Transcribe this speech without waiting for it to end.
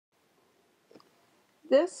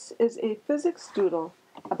This is a physics doodle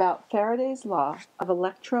about Faraday's law of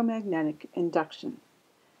electromagnetic induction.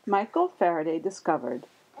 Michael Faraday discovered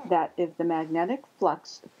that if the magnetic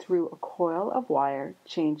flux through a coil of wire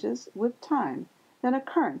changes with time, then a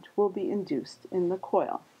current will be induced in the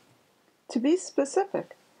coil. To be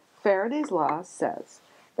specific, Faraday's law says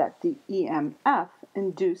that the EMF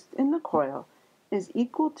induced in the coil is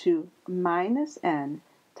equal to minus N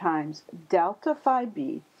times delta phi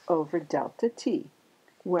B over delta T,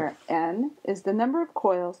 where N is the number of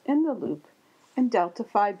coils in the loop and delta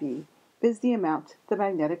phi B is the amount the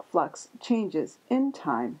magnetic flux changes in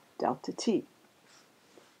time delta T.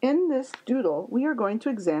 In this doodle, we are going to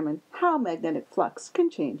examine how magnetic flux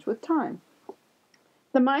can change with time.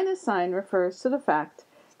 The minus sign refers to the fact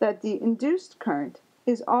that the induced current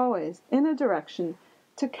is always in a direction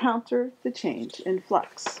to counter the change in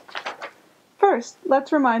flux. First,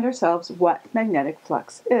 let's remind ourselves what magnetic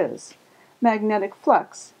flux is. Magnetic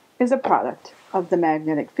flux is a product of the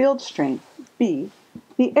magnetic field strength, B,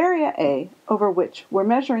 the area A over which we're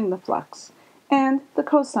measuring the flux, and the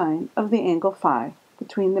cosine of the angle phi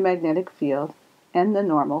between the magnetic field and the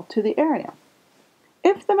normal to the area.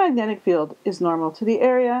 If the magnetic field is normal to the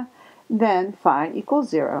area, then phi equals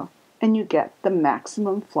 0, and you get the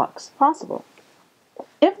maximum flux possible.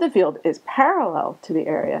 If the field is parallel to the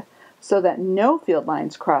area, so that no field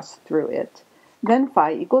lines cross through it, then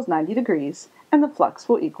phi equals 90 degrees, and the flux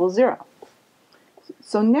will equal 0.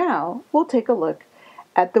 So now we'll take a look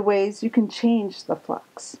at the ways you can change the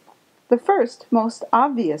flux. The first, most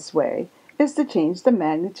obvious way is to change the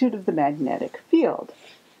magnitude of the magnetic field.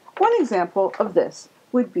 One example of this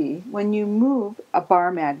would be when you move a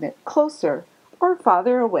bar magnet closer or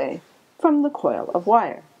farther away from the coil of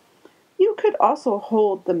wire. You could also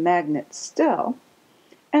hold the magnet still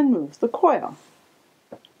and move the coil.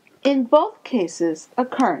 In both cases, a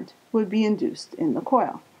current would be induced in the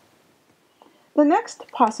coil. The next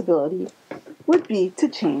possibility would be to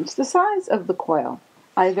change the size of the coil,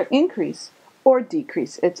 either increase or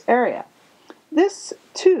decrease its area. This,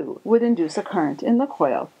 too, would induce a current in the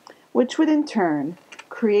coil, which would in turn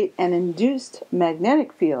create an induced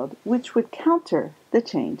magnetic field which would counter the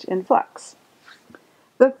change in flux.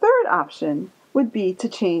 The third option would be to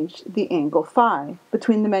change the angle phi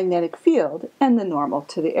between the magnetic field and the normal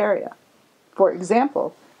to the area. For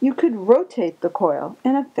example, you could rotate the coil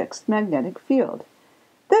in a fixed magnetic field.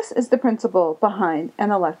 This is the principle behind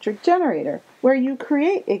an electric generator, where you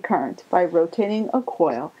create a current by rotating a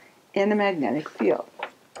coil in a magnetic field.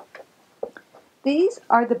 These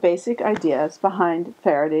are the basic ideas behind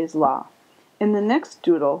Faraday's law. In the next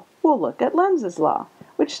doodle, we'll look at Lenz's law,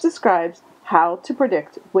 which describes how to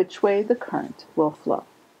predict which way the current will flow.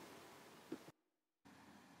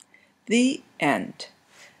 The end.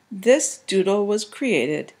 This doodle was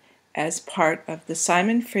created as part of the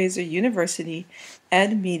Simon Fraser University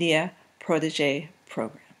EdMedia Protege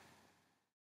Program.